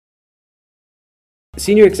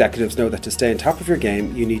Senior executives know that to stay on top of your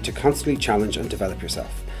game, you need to constantly challenge and develop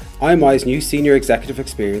yourself. IMI's new Senior Executive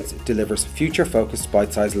Experience delivers future-focused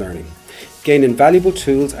bite-sized learning. Gain invaluable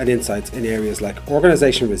tools and insights in areas like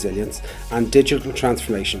organizational resilience and digital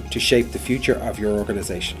transformation to shape the future of your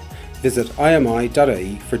organization. Visit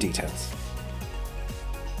imi.ie for details.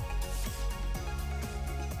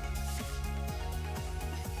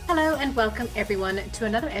 Hello and welcome everyone to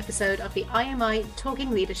another episode of the IMI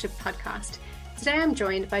Talking Leadership podcast. Today I'm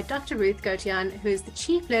joined by Dr Ruth Gotian, who is the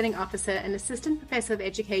Chief Learning Officer and Assistant Professor of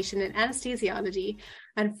Education in Anesthesiology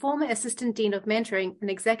and former Assistant Dean of Mentoring and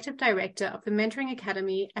Executive Director of the Mentoring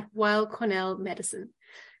Academy at Weill Cornell Medicine.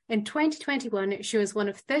 In 2021, she was one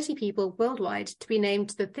of 30 people worldwide to be named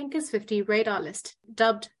to the Thinkers 50 radar list,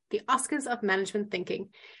 dubbed the Oscars of Management Thinking,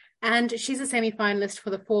 and she's a semi-finalist for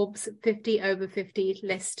the Forbes 50 over 50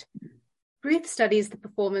 list. Ruth studies the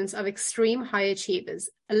performance of extreme high achievers,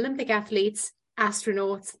 Olympic athletes,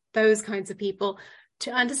 astronauts, those kinds of people, to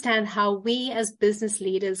understand how we as business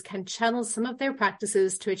leaders can channel some of their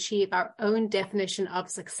practices to achieve our own definition of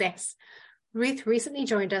success. Ruth recently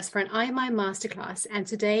joined us for an IMI masterclass, and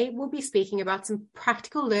today we'll be speaking about some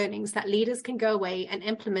practical learnings that leaders can go away and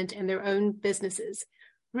implement in their own businesses.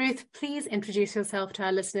 Ruth, please introduce yourself to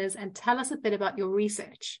our listeners and tell us a bit about your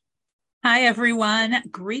research. Hi, everyone.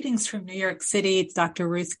 Greetings from New York City. It's Dr.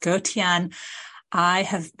 Ruth Gotian. I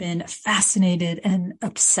have been fascinated and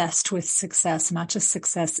obsessed with success, not just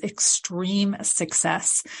success, extreme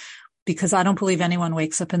success, because I don't believe anyone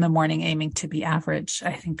wakes up in the morning aiming to be average.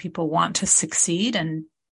 I think people want to succeed and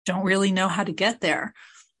don't really know how to get there.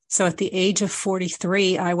 So at the age of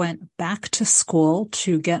 43, I went back to school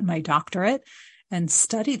to get my doctorate and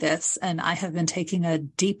study this. And I have been taking a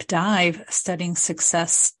deep dive studying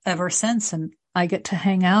success ever since. And I get to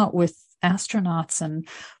hang out with astronauts and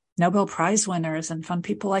Nobel Prize winners and fun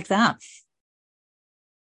people like that.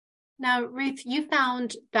 Now, Ruth, you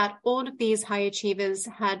found that all of these high achievers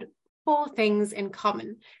had four things in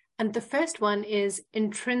common. And the first one is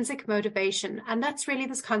intrinsic motivation. And that's really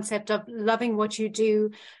this concept of loving what you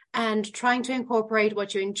do and trying to incorporate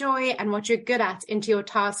what you enjoy and what you're good at into your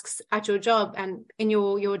tasks at your job and in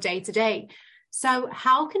your day-to-day. So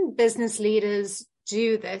how can business leaders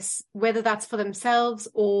do this, whether that's for themselves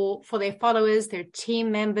or for their followers, their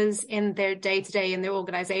team members in their day-to-day in their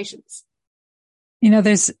organizations? You know,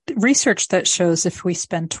 there's research that shows if we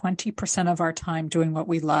spend 20% of our time doing what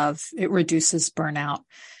we love, it reduces burnout.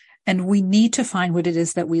 And we need to find what it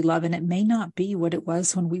is that we love. And it may not be what it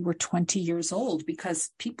was when we were 20 years old,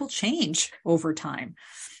 because people change over time.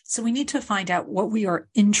 So we need to find out what we are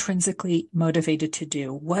intrinsically motivated to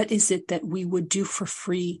do. What is it that we would do for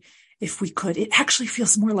free if we could? It actually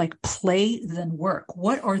feels more like play than work.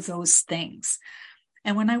 What are those things?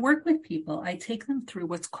 And when I work with people, I take them through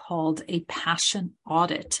what's called a passion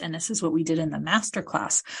audit. And this is what we did in the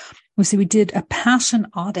masterclass. We did a passion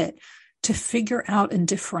audit to figure out and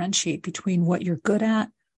differentiate between what you're good at,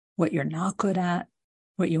 what you're not good at,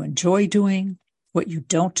 what you enjoy doing, what you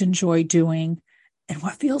don't enjoy doing, and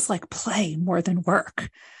what feels like play more than work.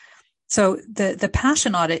 So the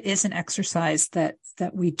passion audit is an exercise that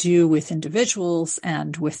we do with individuals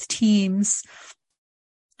and with teams.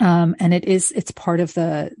 And it's part of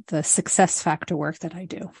the success factor work that I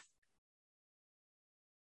do.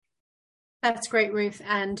 That's great, Ruth.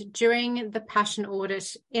 And during the passion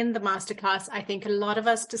audit in the masterclass, I think a lot of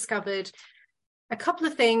us discovered a couple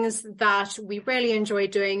of things that we really enjoy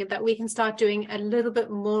doing that we can start doing a little bit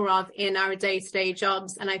more of in our day-to-day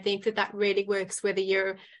jobs. And I think that really works whether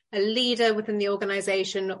you're a leader within the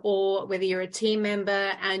organization or whether you're a team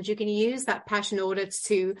member, and you can use that passion audit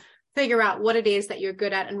to figure out what it is that you're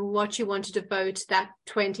good at and what you want to devote that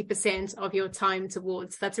 20% of your time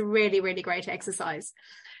towards. That's a really, really great exercise.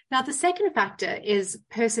 Now, the second factor is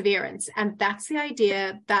perseverance, and that's the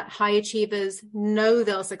idea that high achievers know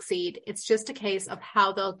they'll succeed. It's just a case of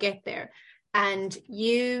how they'll get there. And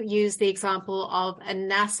you use the example of a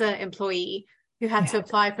NASA employee who had to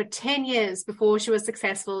apply for 10 years before she was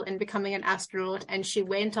successful in becoming an astronaut, and she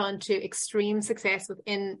went on to extreme success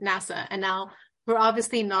within NASA. And now we're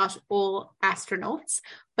obviously not all astronauts,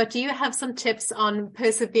 but do you have some tips on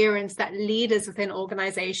perseverance that leaders within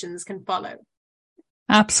organizations can follow?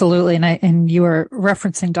 Absolutely. And you were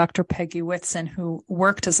referencing Dr. Peggy Whitson, who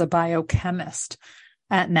worked as a biochemist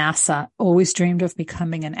at NASA, always dreamed of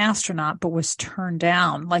becoming an astronaut, but was turned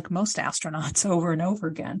down, like most astronauts, over and over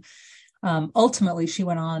again. Ultimately, she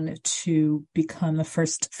went on to become the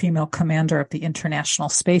first female commander of the International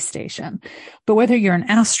Space Station. But whether you're an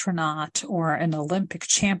astronaut or an Olympic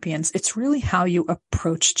champion, it's really how you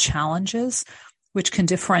approach challenges, which can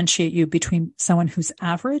differentiate you between someone who's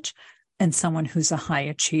average and someone who's a high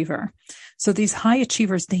achiever. So these high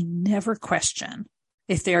achievers, they never question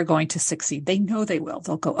if they are going to succeed. They know they will.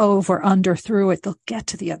 They'll go over, under, through it. They'll get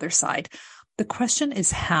to the other side. The question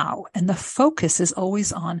is how, and the focus is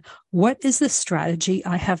always on what is the strategy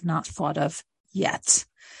I have not thought of yet.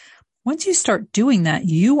 Once you start doing that,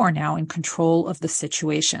 you are now in control of the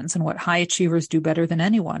situations. And what high achievers do better than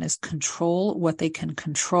anyone is control what they can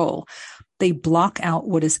control. They block out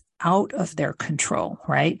what is out of their control,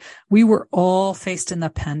 right? We were all faced in the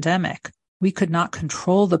pandemic. We could not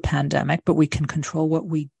control the pandemic, but we can control what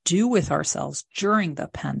we do with ourselves during the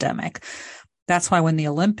pandemic. That's why when the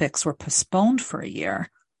Olympics were postponed for a year,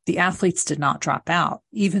 the athletes did not drop out.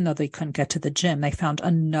 Even though they couldn't get to the gym, they found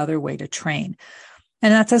another way to train.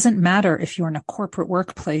 And that doesn't matter if you're in a corporate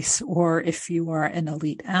workplace or if you are an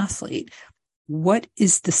elite athlete. What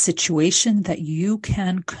is the situation that you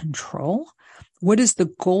can control? What is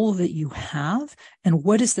the goal that you have? And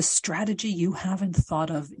what is the strategy you haven't thought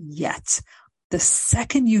of yet? The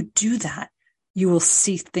second you do that, you will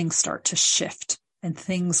see things start to shift and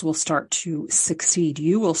things will start to succeed.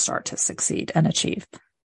 You will start to succeed and achieve.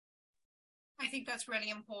 I think that's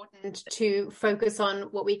really important to focus on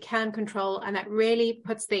what we can control, and that really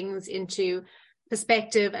puts things into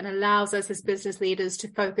perspective and allows us as business leaders to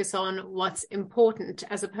focus on what's important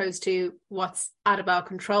as opposed to what's out of our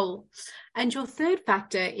control. And your third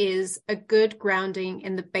factor is a good grounding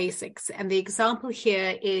in the basics. And the example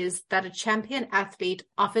here is that a champion athlete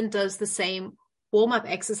often does the same warm-up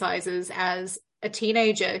exercises as a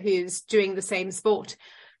teenager who's doing the same sport.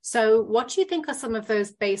 So what do you think are some of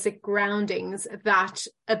those basic groundings that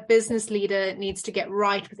a business leader needs to get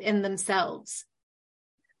right within themselves?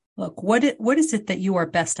 Look, what is it that you are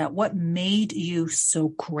best at? What made you so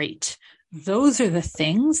great? Those are the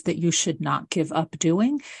things that you should not give up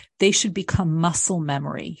doing. They should become muscle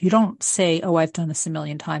memory. You don't say, oh, I've done this a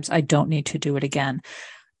million times. I don't need to do it again.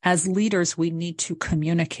 As leaders, we need to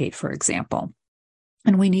communicate, for example.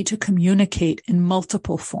 And we need to communicate in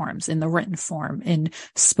multiple forms, in the written form, in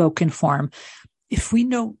spoken form. If we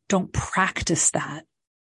don't practice that,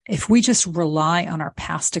 if we just rely on our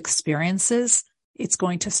past experiences, it's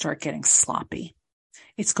going to start getting sloppy.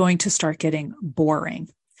 It's going to start getting boring.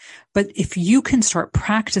 But if you can start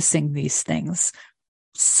practicing these things,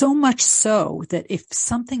 so much so that if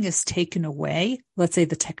something is taken away, let's say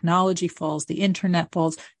the technology falls, the internet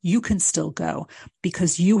falls, you can still go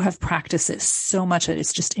because you have practiced it so much that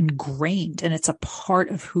it's just ingrained and it's a part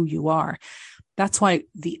of who you are. That's why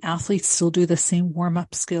the athletes still do the same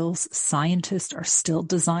warm-up skills. Scientists are still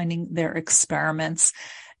designing their experiments.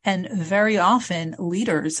 And very often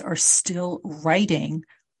leaders are still writing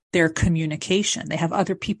their communication. They have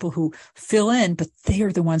other people who fill in, but they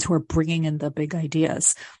are the ones who are bringing in the big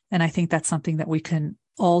ideas. And I think that's something that we can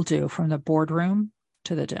all do from the boardroom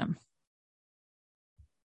to the gym.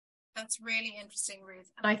 That's really interesting,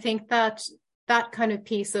 Ruth. And I think that that kind of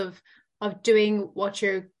piece of doing what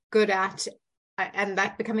you're good at and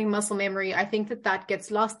that becoming muscle memory, I think that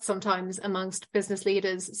gets lost sometimes amongst business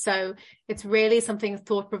leaders. So it's really something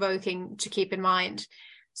thought-provoking to keep in mind.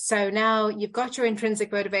 So now you've got your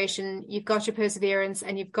intrinsic motivation, you've got your perseverance,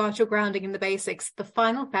 and you've got your grounding in the basics. The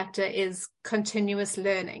final factor is continuous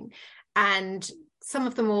learning. And some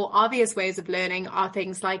of the more obvious ways of learning are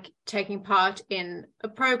things like taking part in a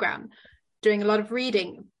program, doing a lot of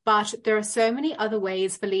reading. But there are so many other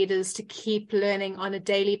ways for leaders to keep learning on a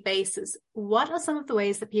daily basis. What are some of the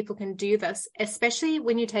ways that people can do this, especially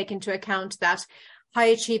when you take into account that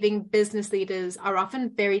high-achieving business leaders are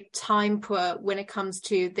often very time poor when it comes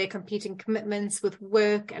to their competing commitments with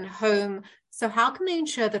work and home. So how can they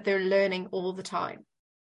ensure that they're learning all the time?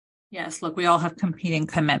 Yes, look, we all have competing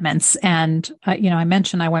commitments. And, I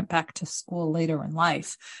mentioned I went back to school later in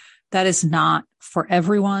life. That is not for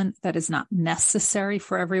everyone. That is not necessary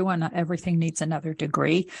for everyone. Not everything needs another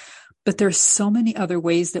degree. But there's so many other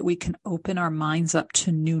ways that we can open our minds up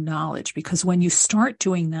to new knowledge, because when you start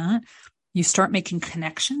doing that, you start making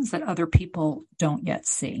connections that other people don't yet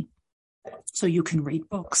see. So you can read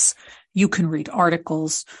books, you can read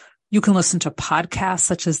articles, you can listen to podcasts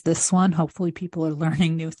such as this one. Hopefully people are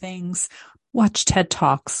learning new things. Watch TED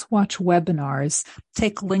Talks, watch webinars,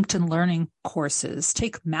 take LinkedIn learning courses,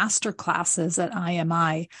 take master classes at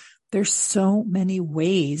IMI. There's so many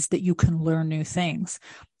ways that you can learn new things.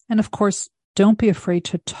 And of course, don't be afraid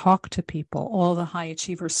to talk to people. All the high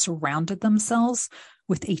achievers surrounded themselves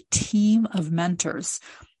with a team of mentors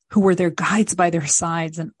who were their guides by their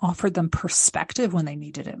sides and offered them perspective when they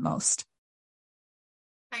needed it most.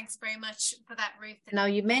 Thanks very much for that, Ruth. Now,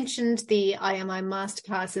 you mentioned the IMI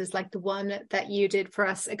masterclasses, like the one that you did for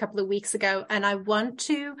us a couple of weeks ago, and I want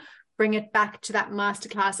to bring it back to that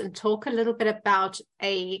masterclass and talk a little bit about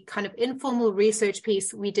a kind of informal research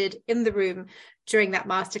piece we did in the room during that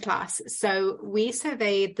masterclass. So we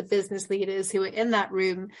surveyed the business leaders who were in that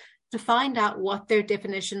room to find out what their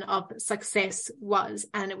definition of success was.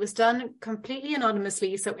 And it was done completely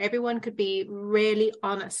anonymously, so everyone could be really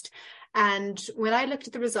honest. And when I looked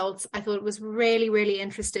at the results, I thought it was really, really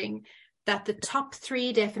interesting that the top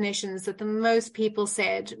 3 definitions that the most people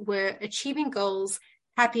said were achieving goals,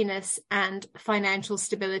 happiness, and financial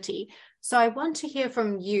stability. So I want to hear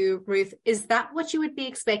from you, Ruth. Is that what you would be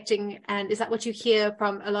expecting? And is that what you hear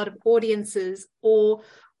from a lot of audiences? Or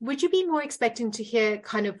would you be more expecting to hear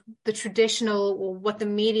kind of the traditional, or what the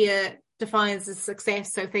media defines as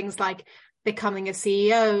success? So things like becoming a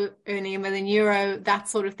CEO, earning €1 million, that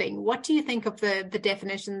sort of thing. What do you think of the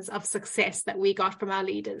definitions of success that we got from our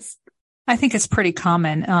leaders? I think it's pretty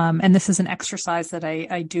common. And this is an exercise that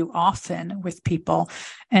I do often with people.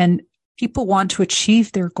 And people want to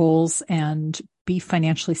achieve their goals and be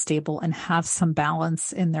financially stable and have some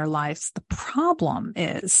balance in their lives. The problem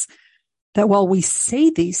is that while we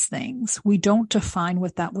say these things, we don't define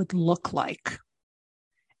what that would look like.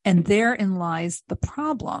 And therein lies the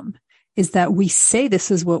problem, is that we say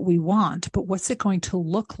this is what we want, but what's it going to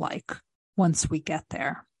look like once we get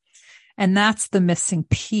there? And that's the missing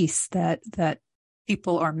piece that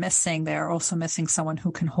people are missing. They're also missing someone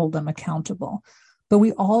who can hold them accountable. But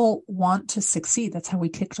we all want to succeed. That's how we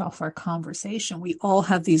kicked off our conversation. We all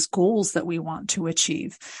have these goals that we want to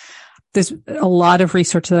achieve. There's a lot of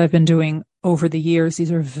research that I've been doing over the years.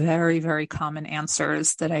 These are very, very common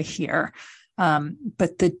answers that I hear.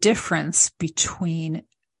 But the difference between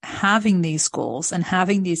having these goals and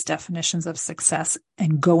having these definitions of success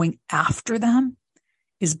and going after them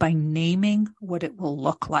is by naming what it will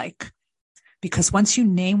look like. Because once you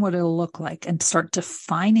name what it'll look like and start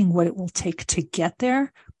defining what it will take to get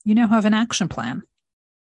there, you now have an action plan.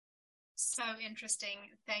 So interesting.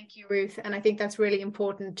 Thank you, Ruth. And I think that's really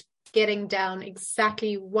important, getting down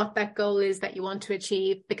exactly what that goal is that you want to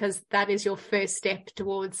achieve, because that is your first step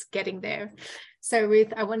towards getting there. So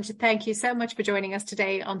Ruth, I wanted to thank you so much for joining us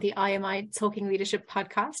today on the IMI Talking Leadership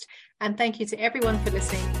podcast. And thank you to everyone for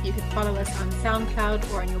listening. You can follow us on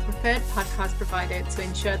SoundCloud or on your preferred podcast provider to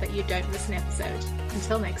ensure that you don't miss an episode.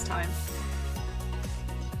 Until next time.